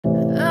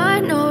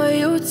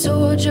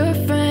told your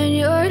friend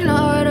you're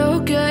not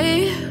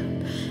okay,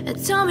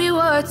 and tell me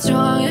what's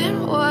wrong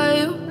and why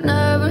you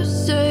never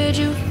said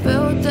you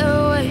felt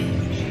that way.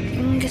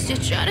 Guess you're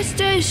trying to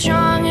stay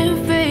strong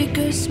and fake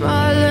a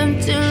smile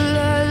until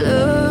I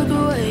look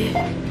away.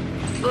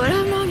 But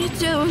I've known you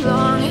too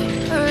long,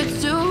 it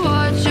hurts to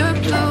watch your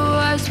blue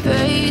eyes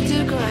fade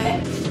to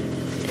gray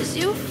as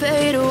you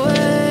fade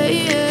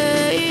away,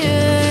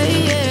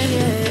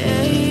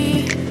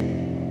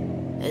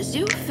 as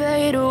you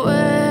fade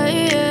away.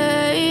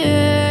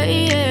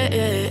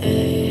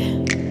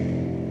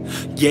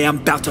 Yeah, I'm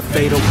about to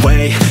fade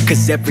away,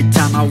 cause every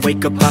time I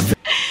wake up I feel...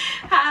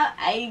 How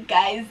are you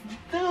guys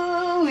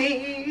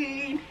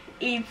doing?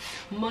 It's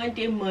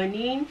Monday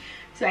morning,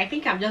 so I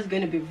think I'm just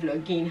going to be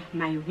vlogging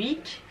my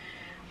week,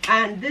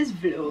 and this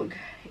vlog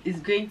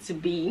is going to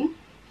be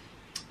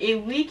a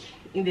week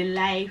in the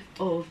life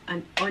of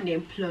an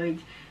unemployed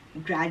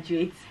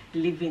graduate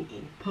living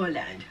in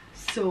Poland.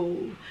 So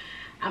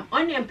I'm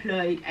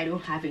unemployed, I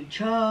don't have a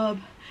job,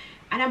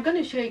 and I'm going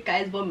to show you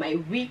guys what my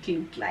week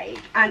looked like.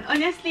 And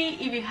honestly,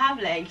 if you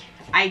have like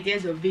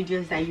ideas or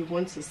videos that you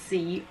want to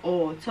see,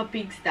 or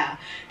topics that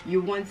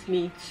you want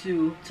me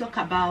to talk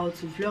about,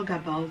 to vlog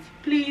about,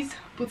 please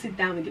put it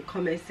down in the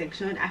comment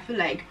section. I feel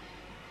like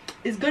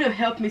it's going to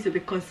help me to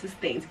be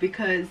consistent,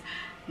 because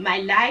my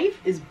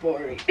life is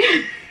boring.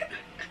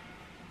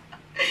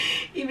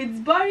 If it's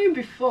boring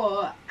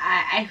before,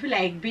 I feel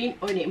like being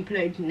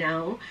unemployed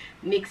now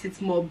makes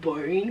it more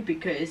boring,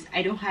 because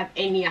I don't have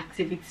any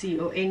activity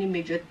or any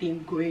major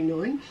thing going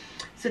on.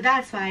 So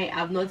that's why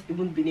I've not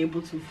even been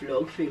able to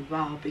vlog for a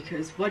while,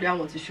 because what do I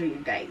want to show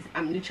you guys?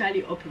 I'm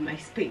literally up in my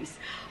space.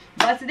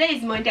 But today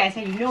is Monday. I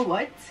said, you know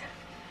what,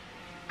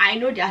 I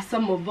know there are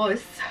some of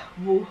us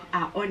who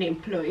are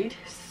unemployed,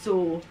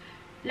 so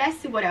let's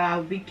see what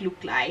our week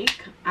look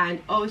like,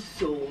 and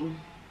also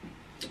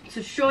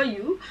to show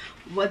you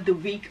what the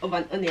week of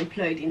an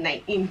unemployed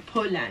in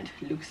Poland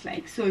looks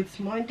like. So it's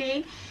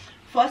Monday.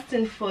 First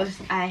thing first,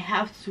 I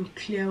have to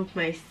clear up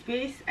my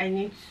space. I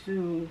need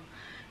to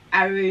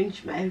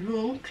arrange my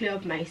room, clear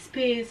up my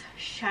space,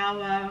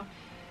 shower,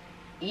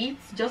 eat,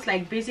 just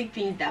like basic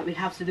things that we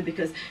have to do,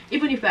 because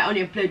even if we're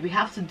unemployed, we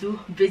have to do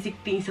basic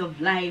things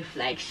of life,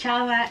 like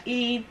shower,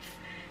 eat,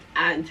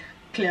 and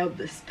clear up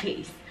the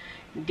space.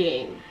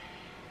 Then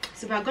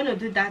so we're gonna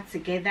do that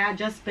together.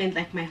 Just spend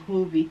like my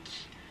whole week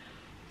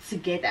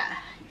together,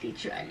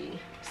 literally.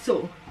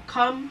 So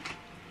come,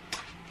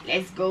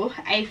 let's go.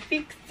 I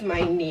fixed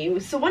my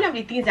nails. So one of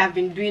the things I've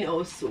been doing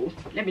also,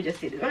 let me just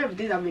say this, one of the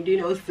things I've been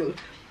doing also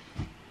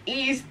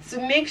is to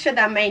make sure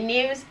that my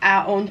nails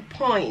are on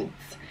point.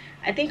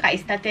 I think I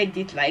started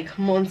it like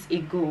months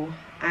ago,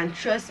 and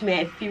trust me,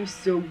 I feel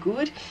so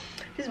good.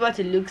 This is what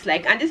it looks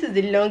like, and this is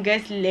the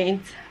longest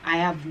length I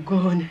have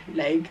gone,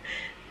 like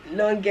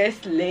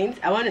longest length.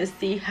 I want to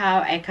see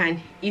how I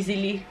can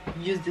easily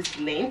use this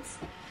length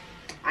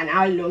and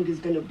how long it's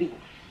gonna be.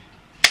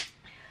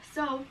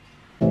 So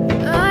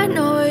I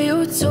know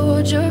you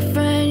told your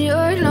friend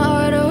you're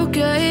not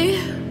okay,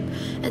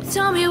 and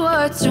tell me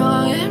what's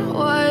wrong and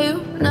why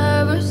you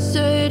never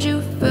said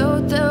you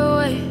felt that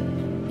way.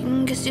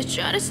 Guess you're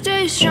trying to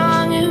stay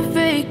strong and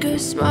fake a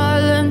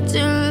smile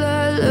until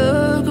I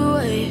look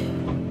away.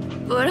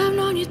 But I've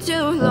known you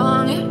too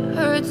long, it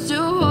hurts to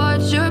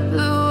watch your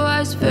blue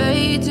eyes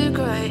fade to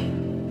gray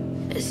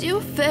as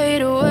you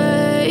fade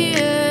away,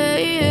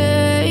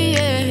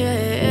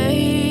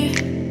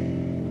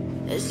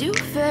 as you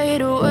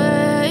fade away.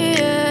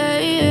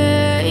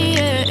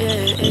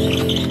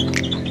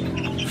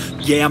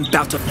 Yeah, I'm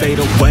about to fade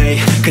away,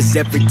 cause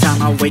every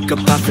time I wake up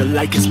I feel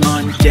like it's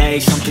Monday.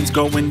 Something's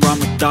going wrong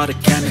with all the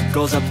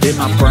chemicals up in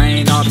my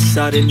brain. All of a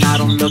sudden I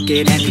don't look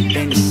at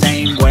anything the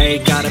same way.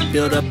 Gotta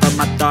build up of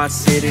my thoughts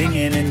sitting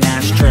in an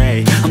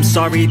ashtray. I'm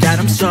sorry that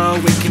I'm so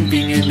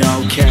inconvenient,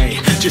 okay.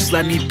 Just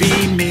let me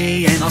be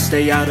me and I'll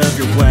stay out of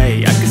your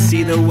way. I can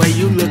see the way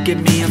you look at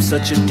me, I'm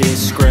such a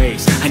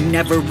disgrace. I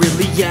never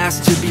really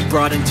asked to be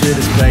brought into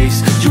this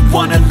place. You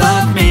wanna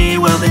love me?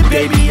 Well then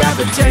baby I have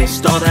a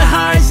taste. All the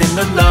highs and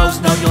the lows,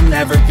 no you'll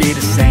never be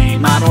the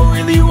same. I don't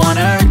really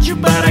wanna hurt you,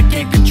 but I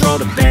can't control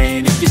the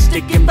pain. If you're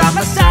sticking by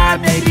my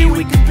side, maybe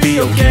we could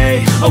be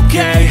okay.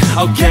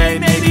 Okay,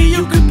 maybe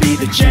you could be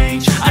the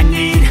change I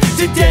need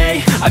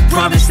today. I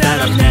promise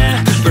that I've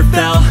never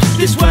felt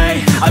this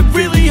way. I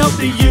really hope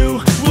that you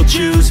will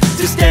choose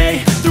to stay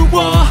through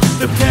all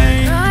the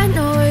pain. I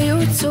know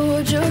you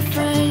told your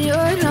friend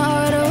you're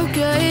not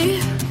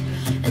okay,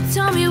 and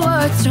tell me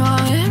what's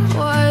wrong and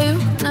why you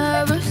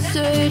never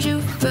said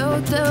you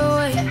felt that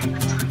way.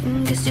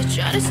 Guess you're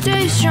trying to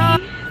stay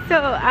strong. So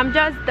I'm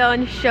just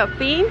done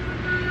shopping.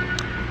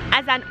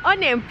 As an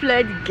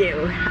unemployed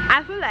girl,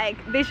 I feel like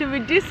there should be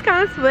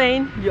discounts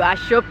when you are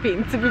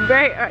shopping, to be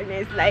very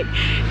honest. Like,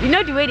 you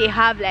know, the way they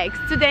have like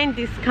student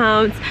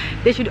discounts,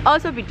 there should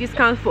also be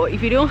discounts for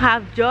if you don't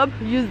have job,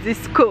 use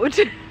this code.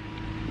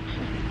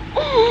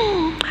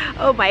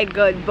 Oh my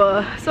god,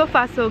 but so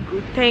far so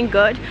good, thank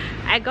god.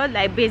 I got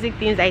like basic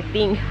things I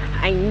think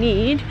I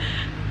need.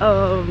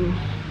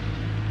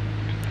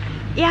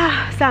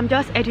 yeah, so I'm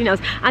just heading out.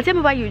 And tell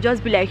me why you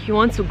just be like you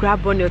want to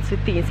grab one or two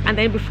things, and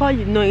then before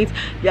you know it,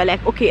 you're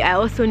like, okay, I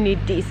also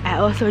need this, I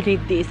also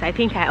need this, I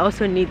think I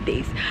also need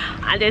this.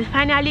 And then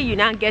finally you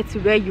now get to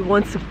where you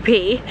want to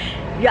pay.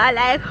 You're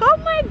like, oh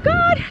my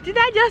god, did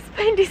I just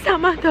spend this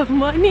amount of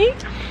money?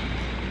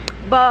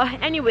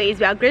 But anyways,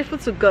 we are grateful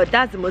to God.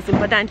 That's the most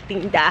important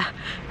thing, that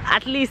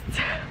at least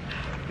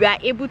we are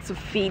able to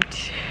feed,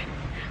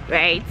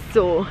 right?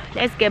 So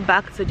let's get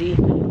back to the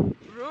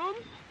room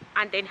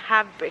and then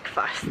have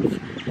breakfast.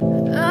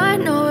 I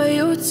know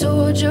you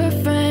told your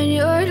friend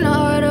you're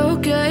not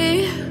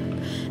okay,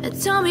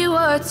 and tell me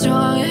what's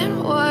wrong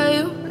and why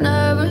you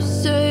never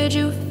said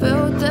you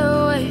felt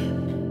that way.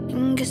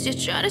 And guess you're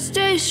trying to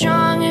stay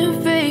strong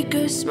and fake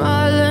a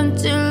smile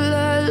until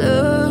I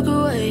look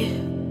away.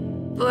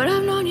 But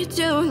I've known you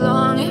too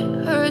long,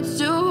 it hurts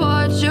to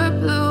watch your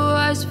blue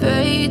eyes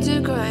fade to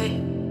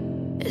gray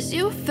as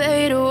you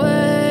fade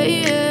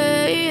away.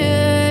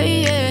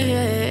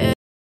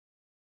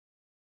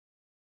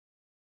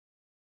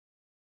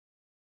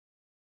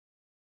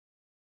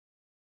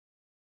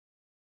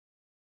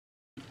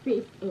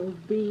 Phase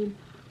of being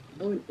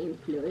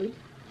unemployed,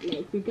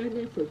 like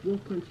regardless of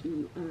what country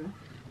you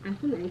are, I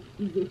feel like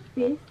it's a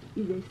phase,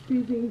 it's a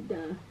season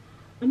that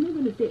I'm not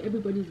going to say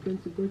everybody's going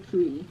to go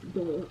through it,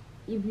 but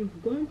if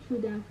you've gone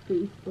through that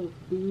phase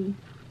of being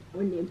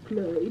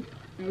unemployed,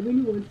 I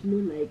really want to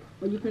know, like,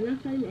 or you can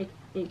actually like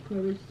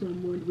encourage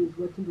someone who is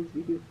watching this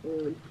video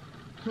on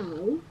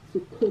how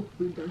to cope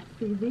with that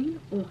season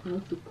or how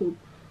to cope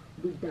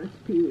with that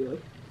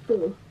period.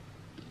 So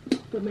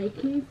for my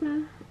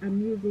cleanser,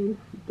 I'm using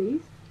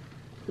this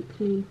to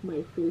clean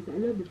my face. I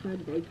love the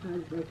fact that it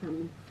has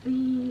vitamin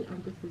C,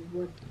 and this is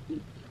what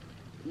it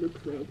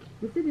looks like.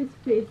 You see this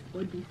face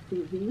or this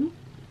season,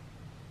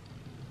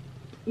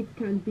 it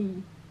can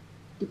be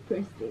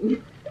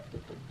depressing.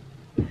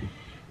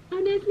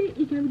 Honestly,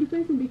 it can be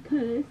depressing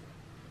because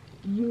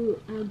you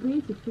are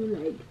going to feel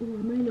like, oh,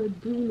 am I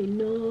not doing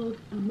enough?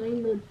 Am I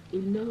not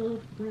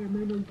enough? Why am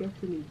I not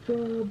getting a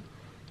job?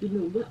 You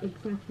know, what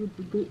exactly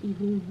do they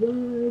even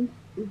want?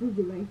 Is this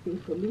the right thing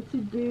for me to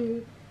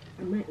do?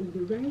 Am I in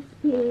the right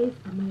space?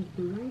 Am I in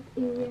the right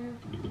area?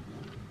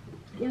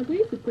 You're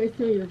going to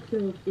question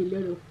yourself a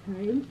lot of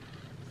times.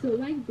 So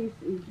like this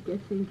is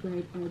getting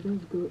right, I'll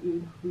just go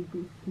in with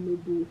this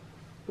Noble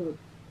Sport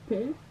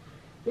Pair.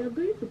 You're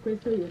going to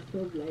question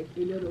yourself like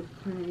a lot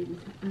of times,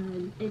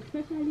 and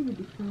especially with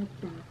the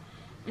fact that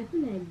I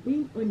feel like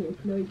being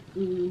unemployed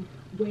in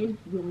when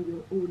you're on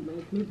your own,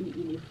 like maybe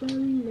in a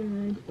foreign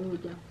land, or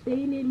just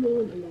staying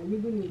alone, or you're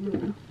living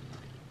alone,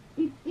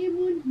 it's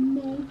even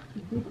more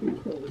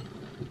difficult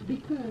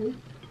because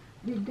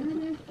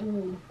regardless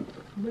of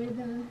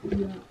whether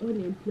you are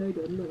unemployed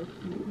or not,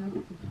 you have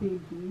to pay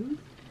bills,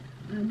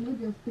 and not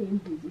just paying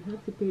bills, you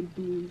have to pay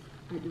bills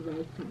at the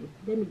right time.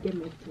 Let me get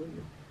my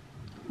story.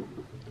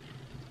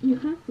 You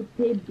have to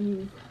pay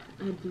bills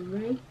at the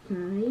right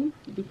time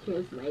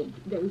because like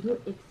there is no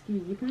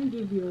excuse. You can't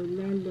give your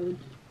landlord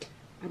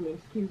an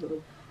excuse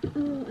of,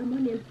 oh, I'm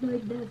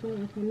unemployed, that's why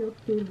I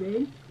cannot pay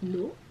rent.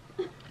 No.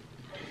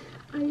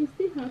 And you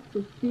still have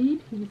to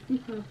feed, you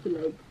still have to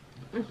like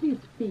at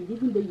least feed,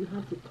 even though you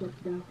have to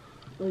cut down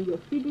on your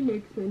feeding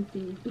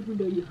expenses, even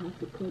though you have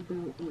to cut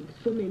down on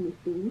so many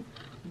things,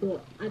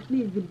 but at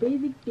least the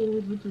basic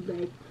things, which is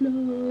like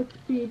clothes,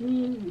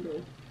 feeding, you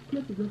know,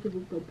 clothes is not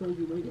even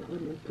compulsory when you're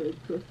unemployed.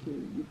 Trust me,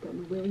 you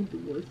can wear the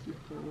ones you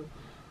have,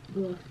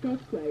 but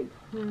stuff like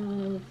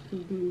house,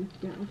 feeding,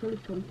 they're actually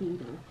something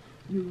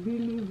that you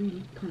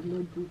really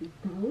cannot do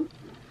without.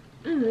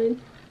 And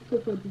so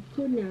for the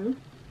toner,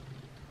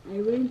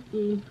 I went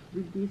in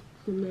with this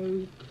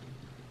turmeric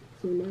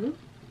toner,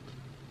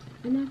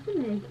 and I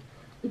feel like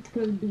it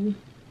can be,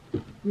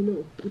 you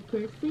know,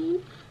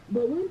 depressing,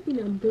 but one thing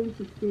I'm going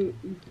to say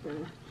is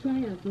that try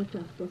as much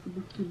as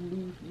possible to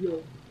leave your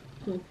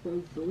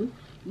comfort zone,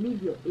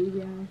 leave your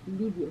area,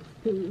 leave your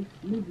space,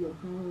 leave your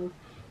house.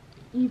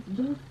 It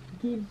just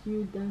gives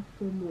you that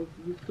form of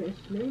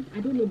refreshment. I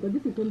don't know, but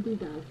this is something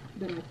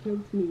that has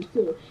helped me.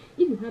 So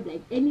if you have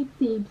like any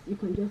tips, you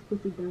can just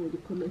put it down in the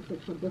comment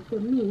section. But for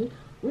me,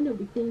 one of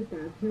the things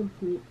that have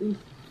helped me is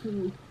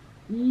to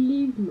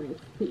leave my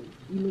space.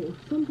 You know,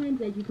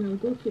 sometimes like you can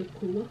go to a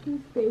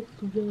co-working space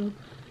to work,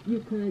 you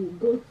can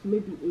go to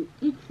maybe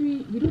a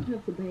eatery. You don't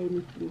have to buy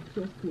anything,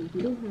 trust me,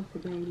 you don't have to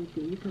buy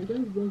anything. You can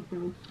just walk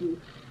down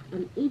to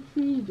an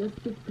eatery,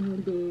 just sit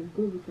down there,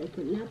 go with like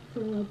a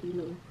laptop, you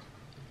know,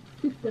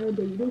 sit down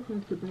there. You don't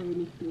have to buy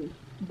anything.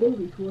 Go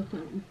with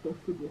water if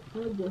possible.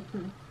 Have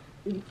water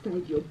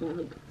inside your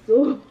bag,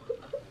 so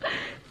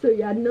so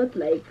you are not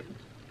like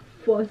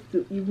forced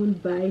to even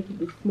buy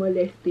the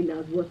smallest thing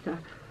as water.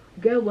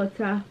 Get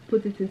water,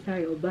 put it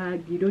inside your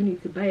bag. You don't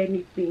need to buy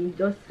anything,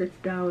 just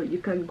sit down. You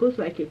can go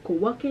to like a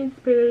co-working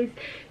space,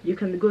 you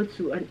can go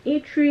to an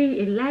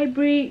eatery, a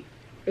library,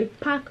 a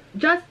park.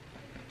 Just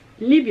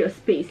leave your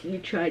space,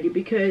 literally,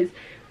 because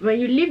when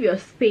you leave your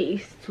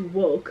space to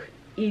work,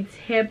 it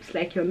helps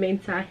like your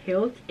mental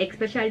health,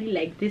 especially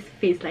like this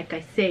phase, like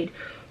I said,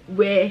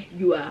 where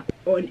you are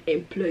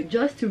unemployed,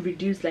 just to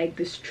reduce like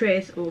the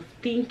stress of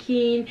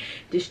thinking,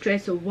 the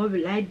stress of what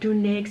will I do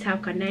next, how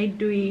can I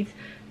do it.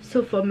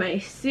 So for my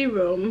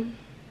serum,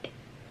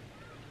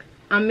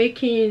 I'm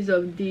making use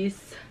of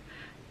this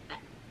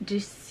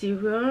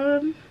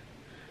serum,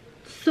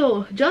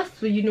 so just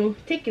to, you know,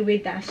 take away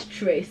that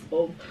stress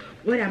of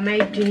what am I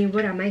doing,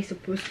 what am I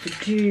supposed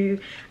to do,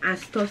 and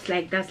stuff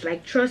like that.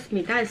 Like, trust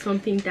me, that is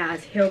something that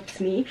has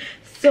helped me.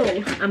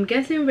 So I'm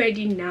getting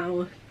ready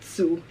now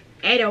to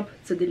head up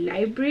to the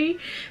library,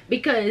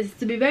 because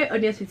to be very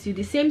honest with you,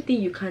 the same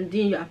thing you can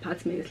do in your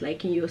apartment,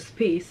 like in your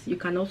space, you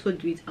can also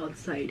do it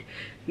outside.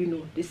 You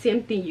know, the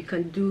same thing you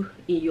can do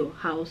in your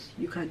house,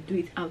 you can do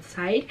it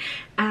outside.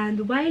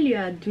 And while you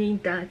are doing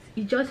that,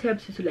 it just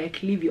helps you to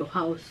like leave your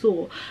house,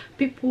 so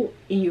people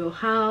in your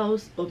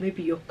house or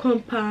maybe your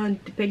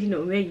compound, depending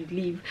on where you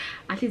live,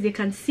 at least they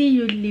can see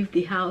you leave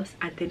the house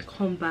and then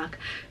come back,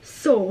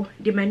 so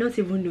they might not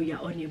even know you're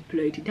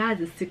unemployed. That's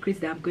the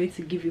secret that I'm going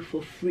to give you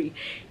for free.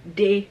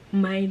 They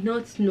might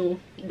not know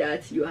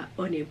that you are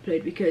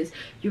unemployed, because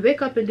you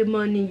wake up in the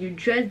morning, you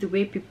dress the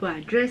way people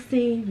are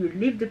dressing, you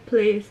leave the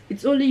place,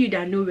 it's only you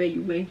that know where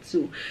you went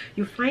to.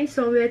 You find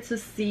somewhere to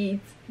sit,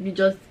 you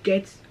just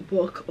get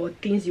work or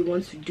things you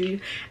want to do,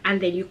 and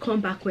then you come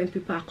back when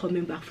people are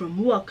coming back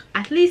from work.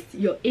 At least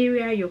your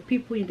area, your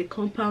people in the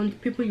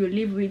compound, people you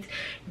live with,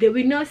 they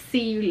will not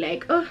see you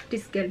like, oh,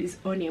 this girl is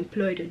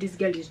unemployed, or this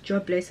girl is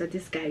jobless, or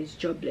this guy is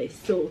jobless.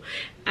 So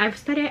I've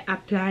started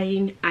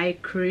applying eye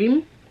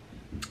cream.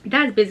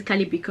 That's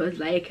basically because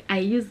like I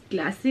use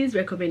glasses,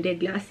 recommended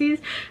glasses,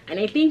 and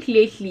I think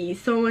lately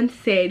someone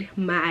said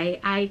my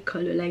eye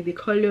color, like the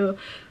color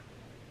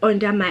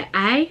under my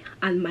eye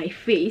and my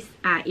face,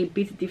 are a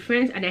bit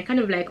different, and I kind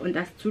of like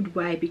understood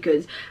why,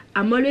 because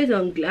I'm always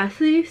on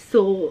glasses,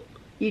 so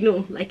you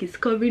know, like it's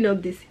covering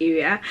up this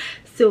area.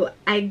 So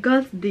I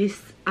got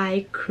this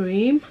eye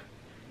cream.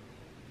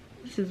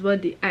 This is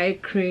what the eye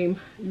cream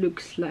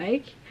looks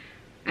like.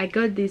 I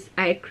got this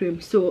eye cream,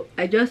 so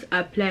I just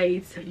apply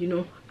it, you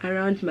know,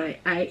 around my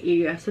eye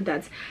area, so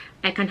that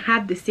I can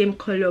have the same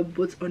color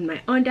both on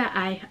my under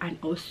eye and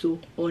also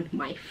on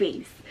my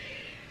face.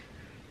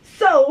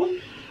 So,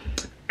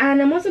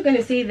 and I'm also going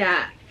to say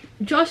that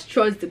just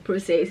trust the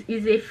process.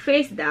 It's a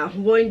phase that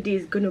one day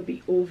is going to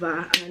be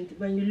over, and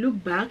when you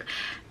look back,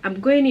 I'm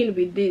going in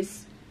with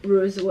this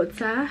rose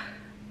water.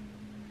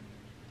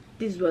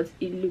 This is what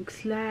it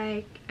looks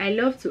like. I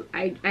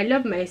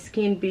love my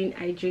skin being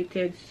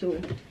hydrated, so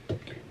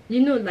you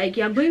know, like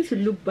you're going to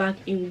look back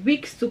in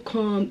weeks to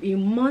come,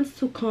 in months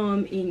to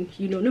come, in,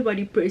 you know,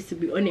 nobody prays to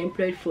be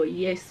unemployed for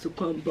years to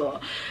come,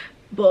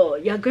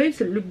 but you're going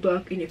to look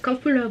back in a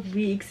couple of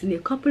weeks, in a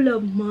couple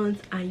of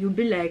months, and you'll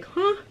be like,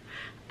 huh,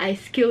 I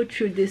scaled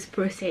through this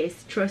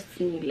process. Trust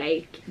me,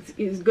 like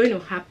it's going to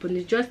happen.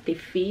 It's just a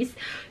phase.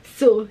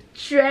 So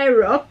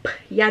cheer up,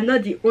 you're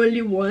not the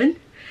only one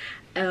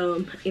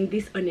in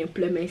this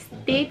unemployment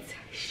state.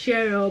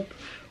 Cheer up,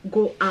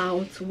 go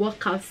out,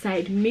 work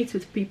outside, meet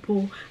with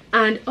people.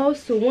 And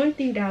also one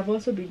thing that I've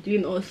also been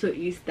doing also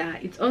is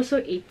that it's also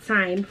a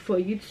time for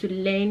you to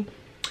learn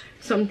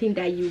something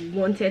that you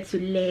wanted to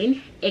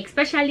learn,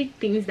 especially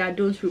things that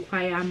don't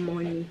require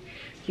money,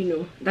 you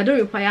know, that don't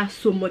require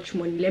so much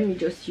money. Let me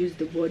just use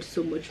the word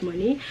so much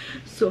money.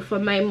 So for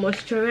my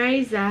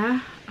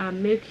moisturizer,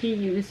 I'm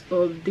making use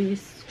of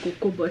this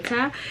cocoa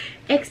butter,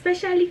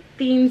 especially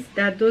things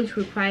that don't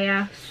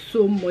require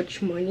so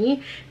much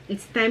money.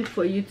 It's time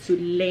for you to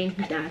learn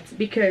that,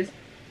 because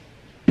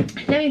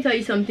let me tell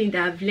you something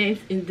that I've learned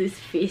in this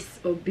phase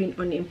of being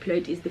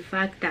unemployed is the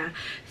fact that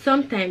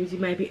sometimes you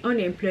might be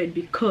unemployed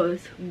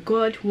because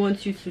God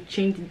wants you to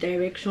change the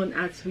direction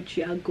at which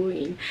you are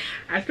going.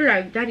 I feel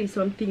like that is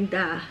something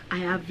that I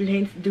have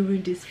learned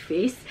during this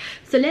phase.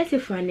 So let's say,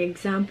 for an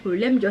example,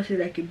 let me just say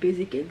like a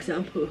basic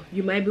example.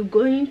 You might be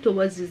going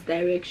towards this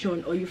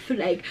direction, or you feel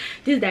like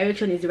this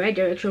direction is the right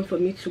direction for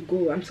me to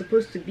go. I'm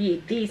supposed to be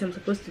a this, I'm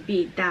supposed to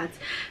be a that.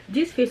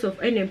 This phase of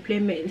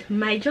unemployment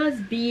might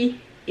just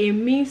be a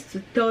means to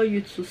tell you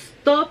to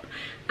stop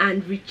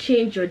and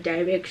rechange your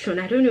direction.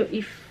 I don't know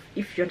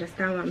if you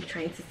understand what I'm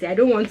trying to say. I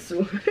don't want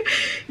to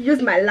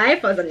use my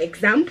life as an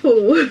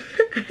example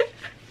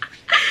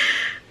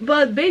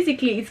but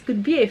basically it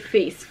could be a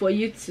phase for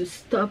you to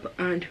stop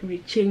and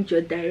rechange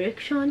your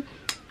direction,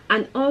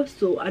 and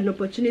also an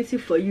opportunity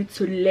for you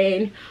to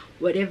learn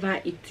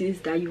whatever it is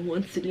that you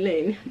want to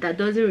learn that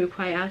doesn't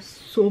require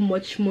so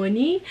much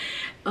money,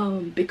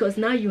 because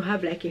now you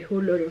have like a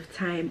whole lot of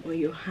time on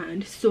your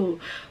hand. So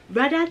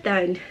rather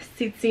than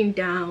sitting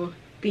down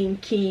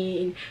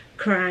thinking,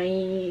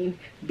 crying,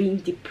 being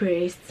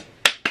depressed,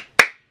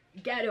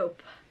 get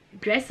up,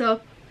 dress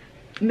up,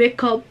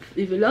 make up.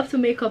 If you love to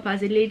make up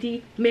as a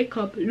lady, make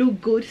up,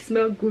 look good,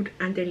 smell good,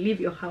 and then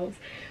leave your house.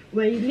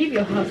 When you leave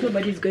your house,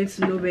 nobody's going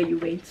to know where you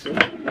went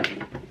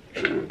to.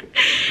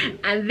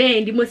 And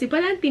then the most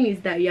important thing is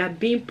that you are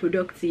being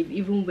productive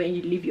even when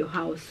you leave your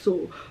house.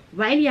 So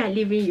while you are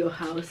leaving your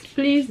house,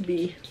 please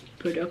be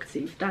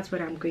productive. That's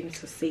what I'm going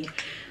to say.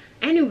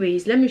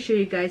 Anyways, let me show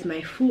you guys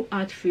my full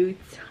outfit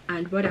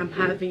and what I'm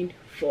having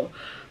for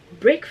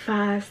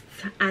breakfast,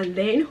 and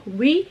then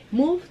we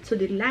moved to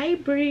the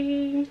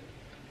library.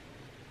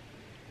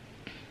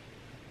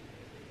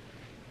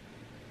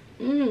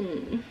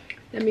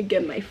 Let me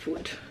get my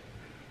food.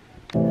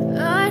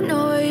 I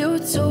know you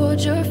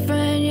told your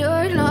friend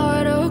you're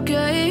not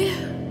okay,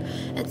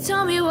 and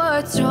tell me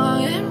what's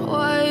wrong and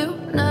why you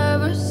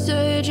never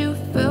said you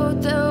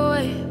felt that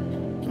way.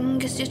 And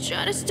guess you're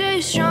trying to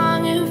stay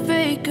strong and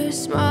fake a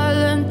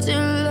smile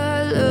until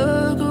I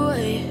look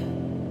away.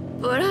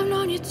 But I've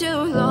known you too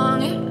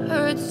long, it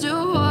hurts to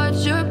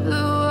watch your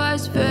blue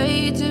eyes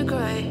fade to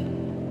gray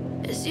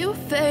as you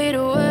fade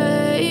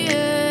away,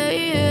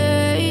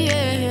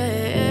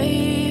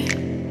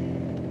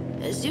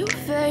 as you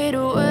fade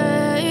away.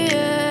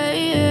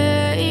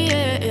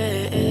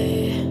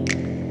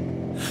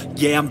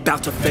 Yeah, I'm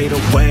about to fade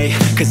away,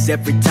 cause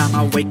every time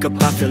I wake up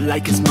I feel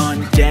like it's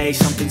Monday.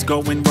 Something's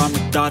going wrong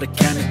with all the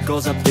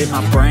chemicals up in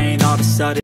my brain. All of a sudden